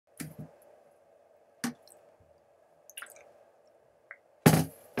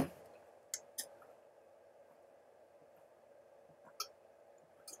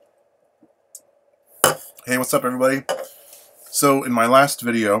Hey, what's up everybody? So in my last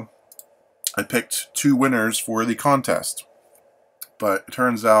video, I picked two winners for the contest, but it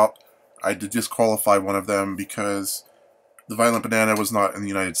turns out I did disqualify one of them because the Violent Banana was not in the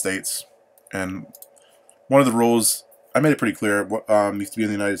United States, and one of the rules, I made it pretty clear, needs to be in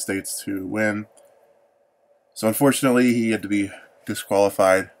the United States to win. So unfortunately, he had to be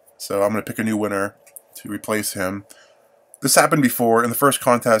disqualified, so I'm going to pick a new winner to replace him. This happened before. In the first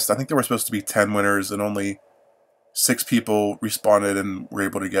contest, I think there were supposed to be 10 winners, and only 6 people responded and were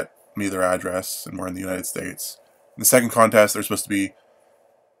able to get me their address and were in the United States. In the second contest, there's supposed to be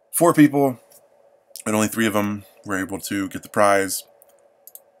 4 people, and only 3 of them were able to get the prize.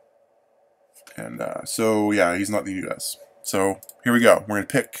 And so, yeah, he's not in the U.S. So, here we go. We're going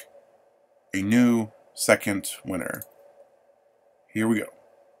to pick a new second winner. Here we go.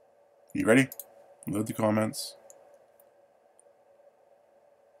 You ready? Load the comments.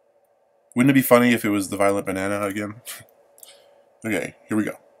 Wouldn't it be funny if it was the Violent Banana again? Okay, here we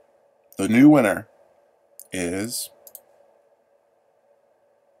go. The new winner is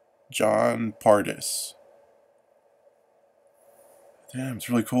John Pardis. Damn, it's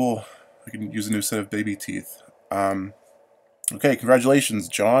really cool. I can use a new set of baby teeth. Okay, congratulations,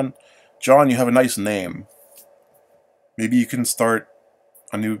 John. John, you have a nice name. Maybe you can start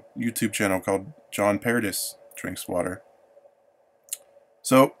a new YouTube channel called John Pardis Drinks Water.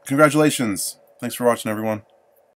 So, congratulations. Thanks for watching, everyone.